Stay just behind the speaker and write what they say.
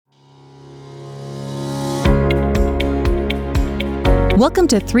Welcome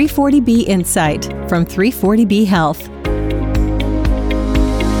to 340B Insight from 340B Health.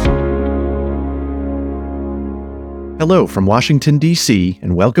 Hello from Washington, D.C.,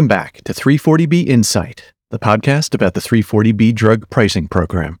 and welcome back to 340B Insight, the podcast about the 340B drug pricing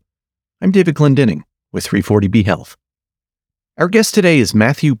program. I'm David Glendinning with 340B Health. Our guest today is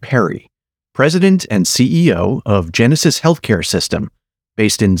Matthew Perry, President and CEO of Genesis Healthcare System,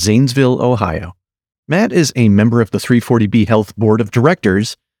 based in Zanesville, Ohio. Matt is a member of the 340B Health Board of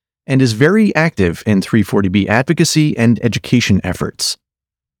Directors and is very active in 340B advocacy and education efforts.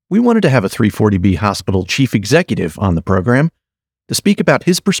 We wanted to have a 340B hospital chief executive on the program to speak about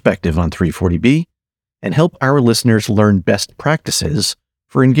his perspective on 340B and help our listeners learn best practices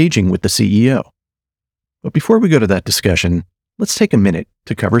for engaging with the CEO. But before we go to that discussion, let's take a minute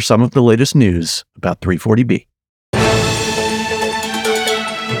to cover some of the latest news about 340B.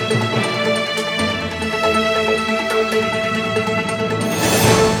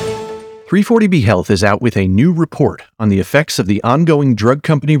 340B Health is out with a new report on the effects of the ongoing drug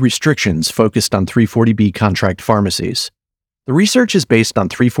company restrictions focused on 340B contract pharmacies. The research is based on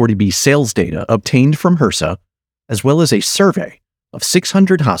 340B sales data obtained from HRSA, as well as a survey of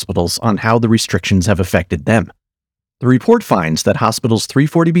 600 hospitals on how the restrictions have affected them. The report finds that hospitals'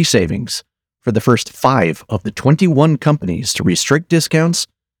 340B savings for the first 5 of the 21 companies to restrict discounts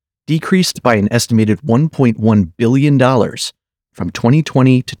decreased by an estimated $1.1 billion from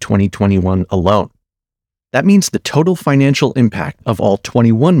 2020 to 2021 alone. That means the total financial impact of all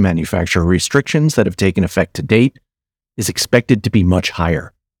 21 manufacturer restrictions that have taken effect to date is expected to be much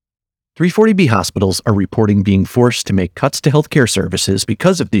higher. 340B hospitals are reporting being forced to make cuts to healthcare services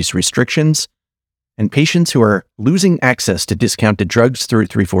because of these restrictions, and patients who are losing access to discounted drugs through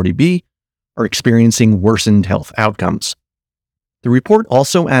 340B are experiencing worsened health outcomes. The report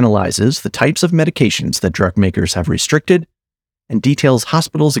also analyzes the types of medications that drug makers have restricted and details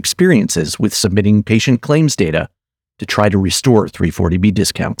hospitals' experiences with submitting patient claims data to try to restore 340B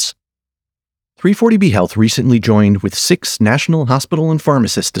discounts. 340B Health recently joined with 6 national hospital and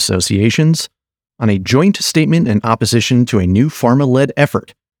pharmacist associations on a joint statement in opposition to a new pharma-led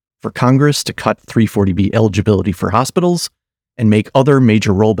effort for Congress to cut 340B eligibility for hospitals and make other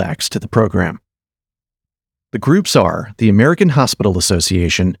major rollbacks to the program. The groups are the American Hospital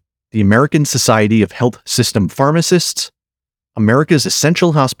Association, the American Society of Health System Pharmacists, America's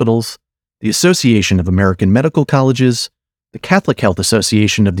Essential Hospitals, the Association of American Medical Colleges, the Catholic Health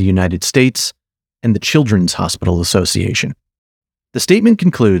Association of the United States, and the Children's Hospital Association. The statement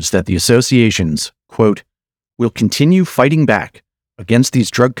concludes that the associations, quote, will continue fighting back against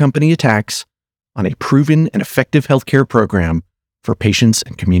these drug company attacks on a proven and effective healthcare program for patients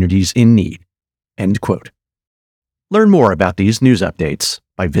and communities in need, end quote. Learn more about these news updates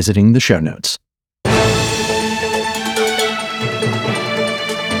by visiting the show notes.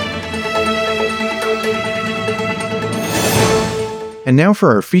 And now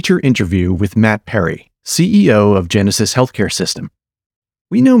for our feature interview with Matt Perry, CEO of Genesis Healthcare System.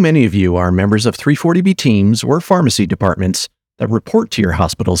 We know many of you are members of 340B teams or pharmacy departments that report to your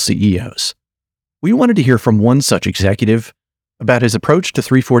hospital CEOs. We wanted to hear from one such executive about his approach to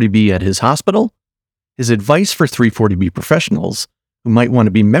 340B at his hospital, his advice for 340B professionals who might want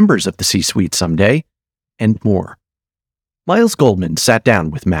to be members of the C-suite someday, and more. Miles Goldman sat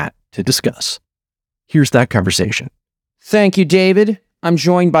down with Matt to discuss. Here's that conversation. Thank you, David. I'm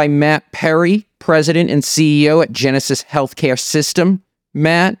joined by Matt Perry, President and CEO at Genesis Healthcare System.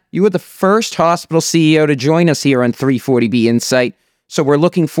 Matt, you were the first hospital CEO to join us here on 340B Insight, so we're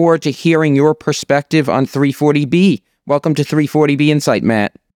looking forward to hearing your perspective on 340B. Welcome to 340B Insight,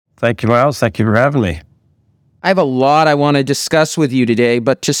 Matt. Thank you, Miles. Thank you for having me. I have a lot I want to discuss with you today,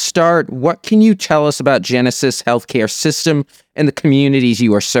 but to start, what can you tell us about Genesis Healthcare System and the communities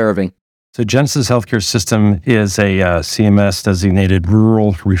you are serving? So Genesis Healthcare System is a CMS-designated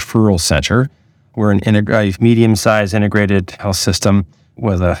rural referral center. We're an medium-sized integrated health system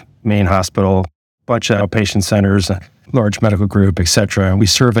with a main hospital, bunch of outpatient centers, a large medical group, etc. We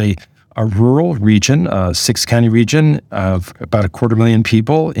serve a rural region, a 6-county region of about 250,000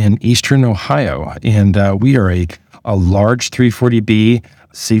 people in eastern Ohio. And we are a large 340B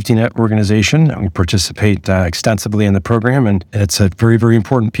safety net organization. We participate extensively in the program, and it's a very, very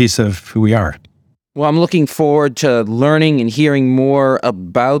important piece of who we are. Well, I'm looking forward to learning and hearing more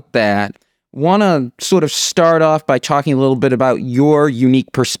about that. Want to sort of start off by talking a little bit about your unique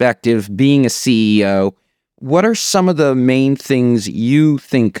perspective being a CEO. What are some of the main things you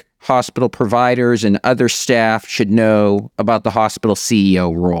think hospital providers and other staff should know about the hospital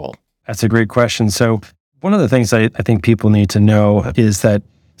CEO role? That's a great question. So one of the things I think people need to know is that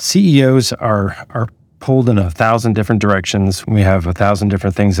CEOs are pulled in 1,000 different directions. We have 1,000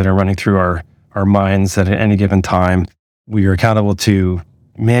 different things that are running through our minds at any given time. We are accountable to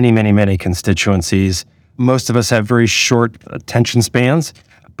many, many, many constituencies. Most of us have very short attention spans,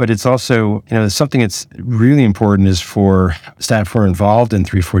 but it's also, something that's really important is for staff who are involved in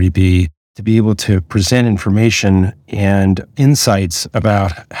 340B to be able to present information and insights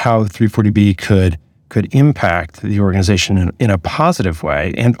about how 340B could impact the organization in a positive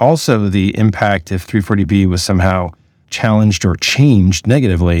way, and also the impact if 340B was somehow challenged or changed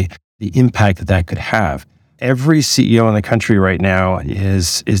negatively, the impact that could have. Every CEO in the country right now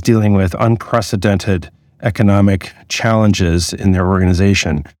is dealing with unprecedented economic challenges in their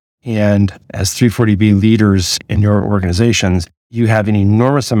organization. And as 340B leaders in your organizations, you have an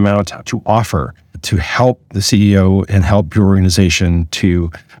enormous amount to offer to help the CEO and help your organization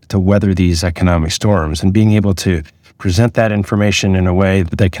to weather these economic storms. And being able to present that information in a way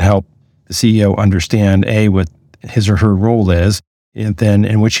that can help the CEO understand, what his or her role is, and then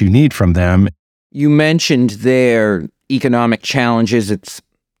and what you need from them. You mentioned their economic challenges. It's,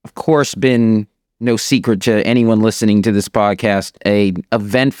 of course, been no secret to anyone listening to this podcast.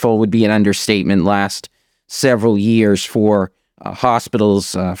 Eventful would be an understatement last several years for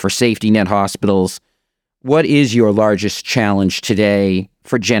hospitals, for safety net hospitals. What is your largest challenge today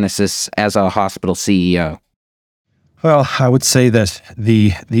for Genesis as a hospital CEO? Well, I would say that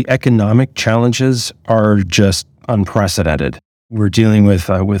the economic challenges are just unprecedented. We're dealing with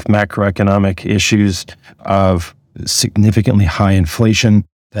macroeconomic issues of significantly high inflation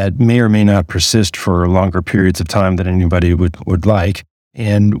that may or may not persist for longer periods of time than anybody would like.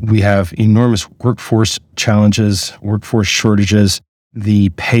 And we have enormous workforce challenges, workforce shortages. The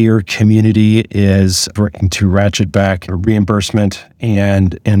payer community is working to ratchet back reimbursement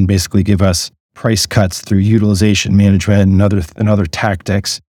and basically give us price cuts through utilization management and other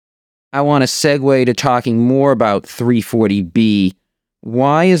tactics. I want to segue to talking more about 340B.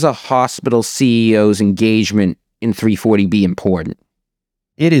 Why is a hospital CEO's engagement in 340B important?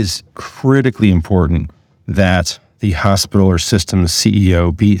 It is critically important that the hospital or system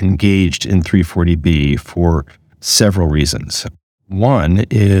CEO be engaged in 340B for several reasons. One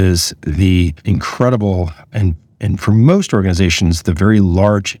is the incredible, and for most organizations, the very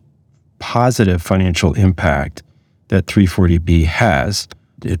large positive financial impact that 340B has.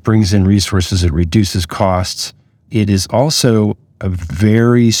 It brings in resources, it reduces costs. It is also a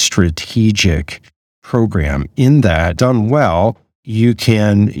very strategic program in that, done well, you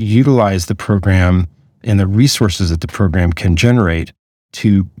can utilize the program and the resources that the program can generate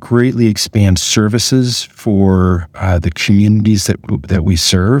to greatly expand services for the communities that we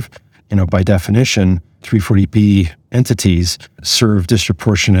serve. By definition, 340B entities serve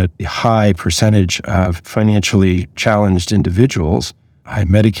disproportionate high percentage of financially challenged individuals, high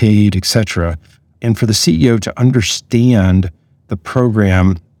Medicaid, et cetera. And for the CEO to understand the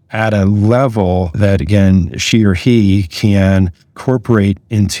program at a level that, again, she or he can incorporate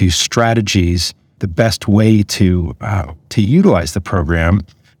into strategies the best way to utilize the program,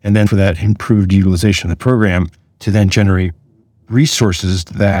 and then for that improved utilization of the program to then generate resources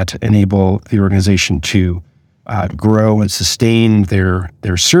that enable the organization to grow and sustain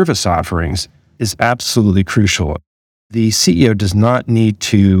their service offerings is absolutely crucial. The CEO does not need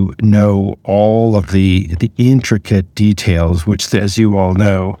to know all of the intricate details, which, as you all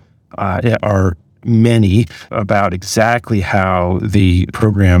know, are many, about exactly how the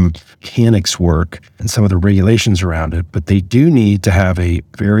program mechanics work and some of the regulations around it. But they do need to have a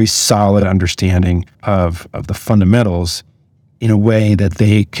very solid understanding of the fundamentals in a way that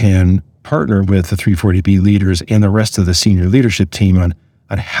they can partner with the 340B leaders and the rest of the senior leadership team on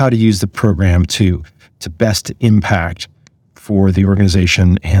how to use the program to best impact for the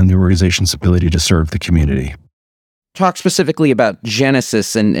organization and the organization's ability to serve the community. Talk specifically about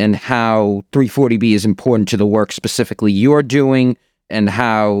Genesis and how 340B is important to the work specifically you're doing and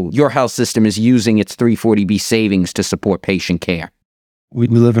how your health system is using its 340B savings to support patient care. We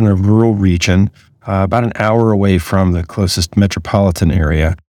live in a rural region, about an hour away from the closest metropolitan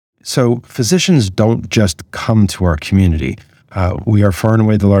area. So physicians don't just come to our community. We are far and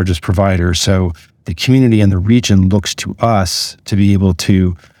away the largest provider, so the community and the region looks to us to be able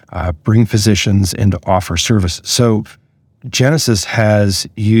to bring physicians and to offer services. So Genesis has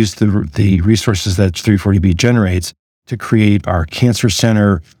used the resources that 340B generates to create our cancer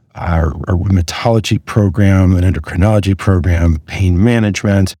center, our rheumatology program, an endocrinology program, pain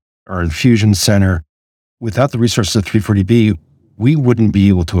management, our infusion center. Without the resources of 340B, we wouldn't be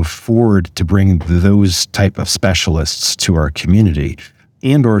able to afford to bring those type of specialists to our community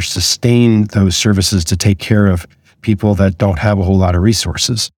and or sustain those services to take care of people that don't have a whole lot of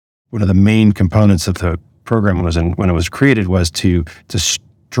resources. one of the main components of the program when it was created was to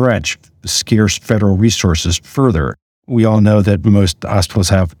stretch scarce federal resources further. We all know that most hospitals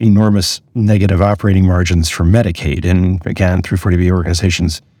have enormous negative operating margins for Medicaid. And again, 340B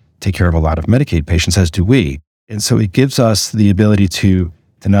organizations take care of a lot of Medicaid patients, as do we. And so it gives us the ability to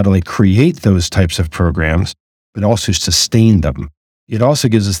not only create those types of programs, but also sustain them. It also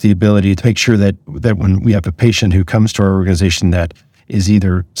gives us the ability to make sure that when we have a patient who comes to our organization that is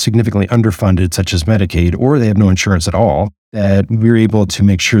either significantly underfunded, such as Medicaid, or they have no insurance at all, that we're able to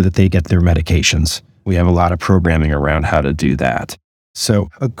make sure that they get their medications. We have a lot of programming around how to do that. So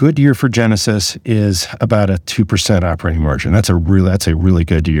a good year for Genesis is about a 2% operating margin. That's a really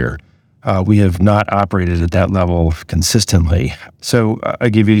good year. We have not operated at that level consistently. So I'll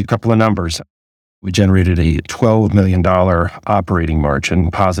give you a couple of numbers. We generated a $12 million operating margin,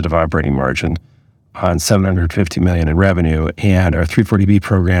 positive operating margin, on $750 million in revenue. And our 340B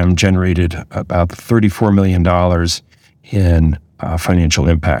program generated about $34 million in financial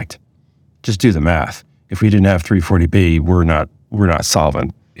impact. Just do the math. If we didn't have 340B, we're not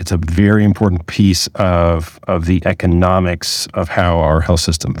solvent. It's a very important piece of the economics of how our health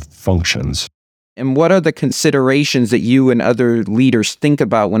system functions. And what are the considerations that you and other leaders think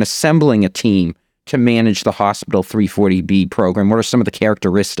about when assembling a team to manage the hospital 340B program? What are some of the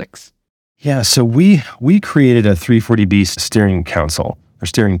characteristics? Yeah, so we created a 340B steering council, or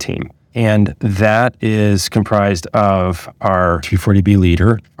steering team. And that is comprised of our 340B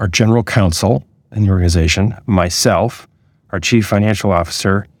leader, our general counsel in the organization, myself, our chief financial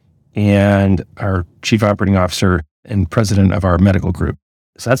officer, and our chief operating officer and president of our medical group.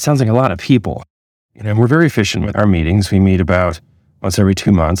 So that sounds like a lot of people. And we're very efficient with our meetings. We meet about once every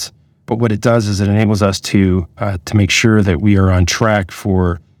 2 months. But what it does is it enables us to make sure that we are on track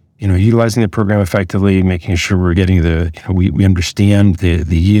for utilizing the program effectively, making sure we're getting we understand the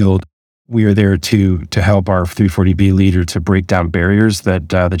yield. We are there to help our 340B leader to break down barriers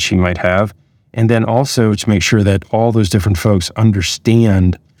that she might have, and then also to make sure that all those different folks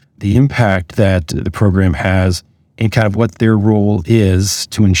understand the impact that the program has and kind of what their role is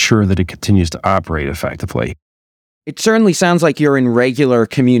to ensure that it continues to operate effectively. It certainly sounds like you're in regular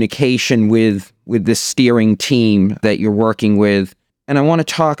communication with this steering team that you're working with. And I want to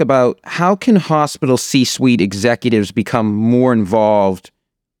talk about how can hospital C-suite executives become more involved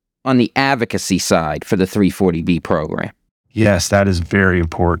on the advocacy side for the 340B program? Yes, that is very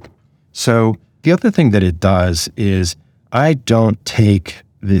important. So the other thing that it does is I don't take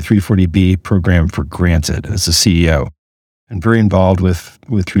the 340B program for granted as a CEO. I'm very involved with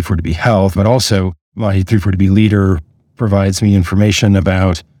 340B Health, but also my 340B leader provides me information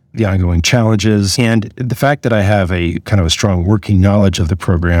about the ongoing challenges and the fact that I have a kind of a strong working knowledge of the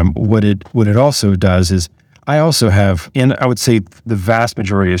program. What it also does is I also have, and I would say the vast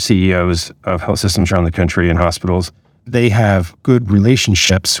majority of CEOs of health systems around the country and hospitals, they have good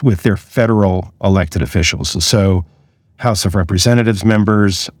relationships with their federal elected officials. So House of Representatives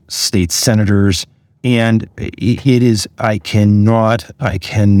members, state senators, and it is, I cannot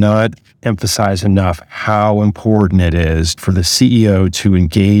emphasize enough how important it is for the CEO to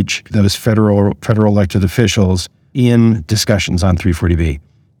engage those federal elected officials in discussions on 340B.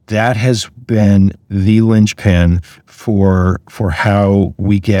 That has been the linchpin for how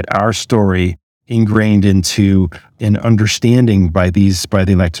we get our story ingrained into an understanding by the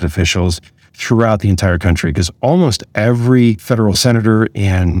elected officials throughout the entire country, because almost every federal senator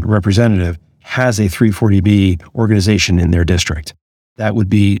and representative has a 340B organization in their district. That would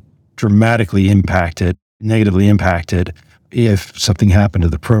be dramatically negatively impacted if something happened to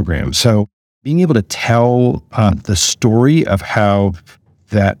the program. So being able to tell the story of how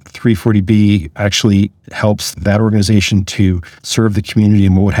that 340B actually helps that organization to serve the community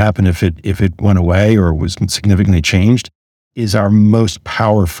and what would happen if it went away or was significantly changed is our most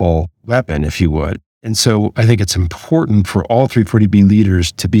powerful weapon, if you would. And so I think it's important for all 340B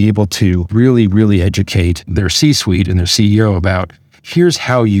leaders to be able to really, really educate their C-suite and their CEO about here's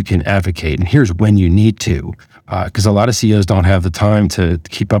how you can advocate and here's when you need to. Because a lot of CEOs don't have the time to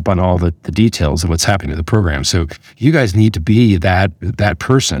keep up on all the details of what's happening to the program. So you guys need to be that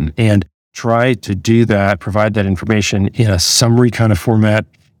person and try to do that, provide that information in a summary kind of format,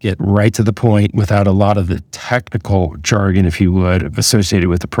 get right to the point without a lot of the technical jargon, if you would, associated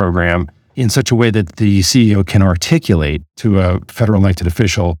with the program, in such a way that the CEO can articulate to a federal elected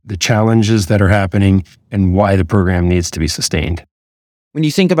official the challenges that are happening and why the program needs to be sustained. When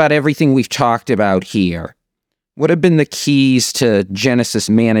you think about everything we've talked about here, what have been the keys to Genesis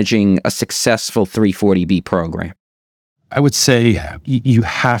managing a successful 340B program? I would say you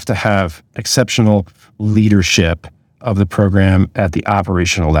have to have exceptional leadership of the program at the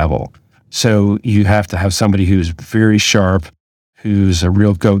operational level. So you have to have somebody who's very sharp, who's a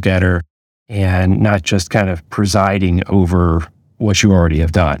real go-getter, and not just kind of presiding over what you already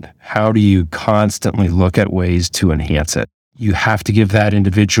have done. How do you constantly look at ways to enhance it? You have to give that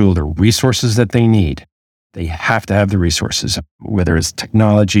individual the resources that they need. They have to have the resources, whether it's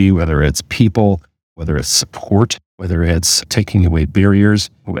technology, whether it's people, whether it's support, whether it's taking away barriers.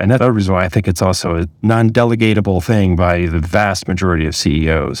 And that's the reason why I think it's also a non-delegatable thing by the vast majority of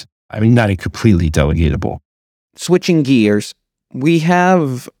CEOs. I mean, not a completely delegatable. Switching gears, we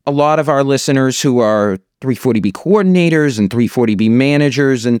have a lot of our listeners who are 340B coordinators and 340B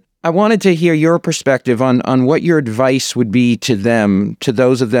managers, and I wanted to hear your perspective on what your advice would be to them, to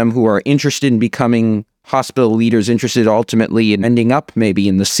those of them who are interested in becoming hospital leaders, interested ultimately in ending up maybe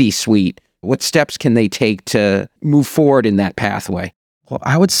in the C-suite. What steps can they take to move forward in that pathway? Well,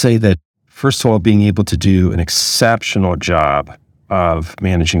 I would say that, first of all, being able to do an exceptional job of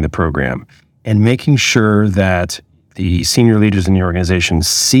managing the program and making sure that the senior leaders in the organization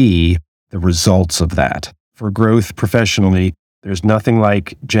see the results of that. For growth professionally, there's nothing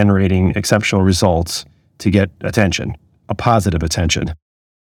like generating exceptional results to get attention, a positive attention.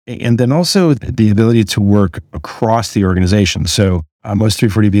 And then also the ability to work across the organization. So most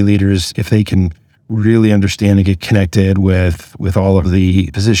 340B leaders, if they can really understand and get connected with all of the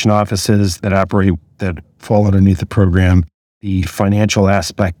physician offices that fall underneath the program, the financial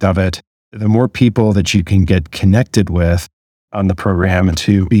aspect of it, the more people that you can get connected with on the program and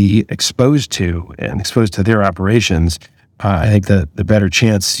to be exposed to their operations, I think that the better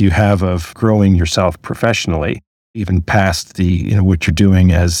chance you have of growing yourself professionally, even past what you're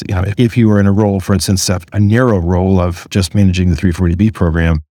doing as, if you were in a role, for instance, a narrow role of just managing the 340B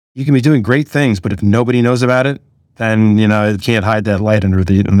program, you can be doing great things, but if nobody knows about it, then, it can't hide that light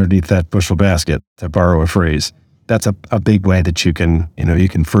underneath that bushel basket, to borrow a phrase. That's a big way that you can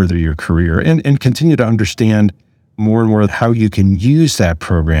further your career and continue to understand more and more how you can use that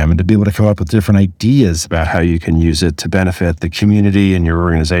program and to be able to come up with different ideas about how you can use it to benefit the community and your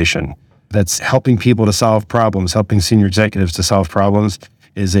organization. That's helping people to solve problems, helping senior executives to solve problems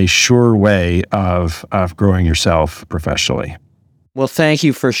is a sure way of growing yourself professionally. Well, thank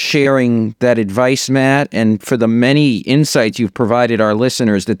you for sharing that advice, Matt, and for the many insights you've provided our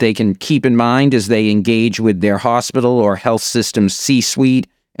listeners that they can keep in mind as they engage with their hospital or health system's C-suite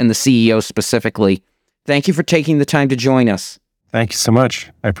and the CEO specifically. Thank you for taking the time to join us. Thank you so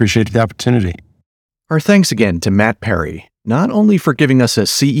much. I appreciate the opportunity. Our thanks again to Matt Perry, not only for giving us a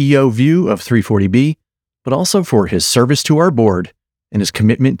CEO view of 340B, but also for his service to our board and his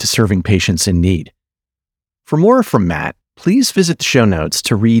commitment to serving patients in need. For more from Matt, please visit the show notes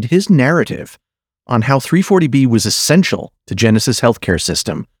to read his narrative on how 340B was essential to Genesis Healthcare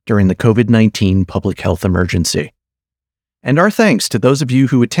System during the COVID-19 public health emergency. And our thanks to those of you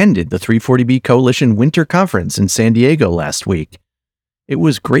who attended the 340B Coalition Winter Conference in San Diego last week. It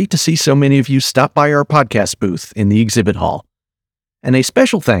was great to see so many of you stop by our podcast booth in the exhibit hall. And a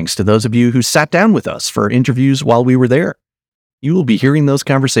special thanks to those of you who sat down with us for interviews while we were there. You will be hearing those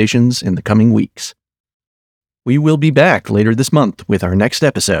conversations in the coming weeks. We will be back later this month with our next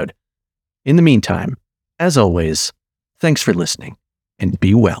episode. In the meantime, as always, thanks for listening and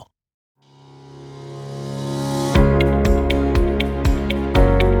be well.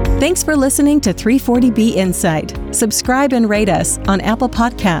 Thanks for listening to 340B Insight. Subscribe and rate us on Apple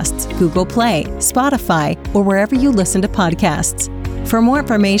Podcasts, Google Play, Spotify, or wherever you listen to podcasts. For more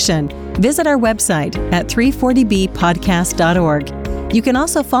information, visit our website at 340bpodcast.org. You can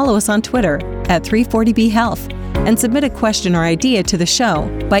also follow us on Twitter at 340B Health and submit a question or idea to the show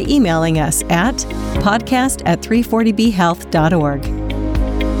by emailing us at podcast@340bhealth.org.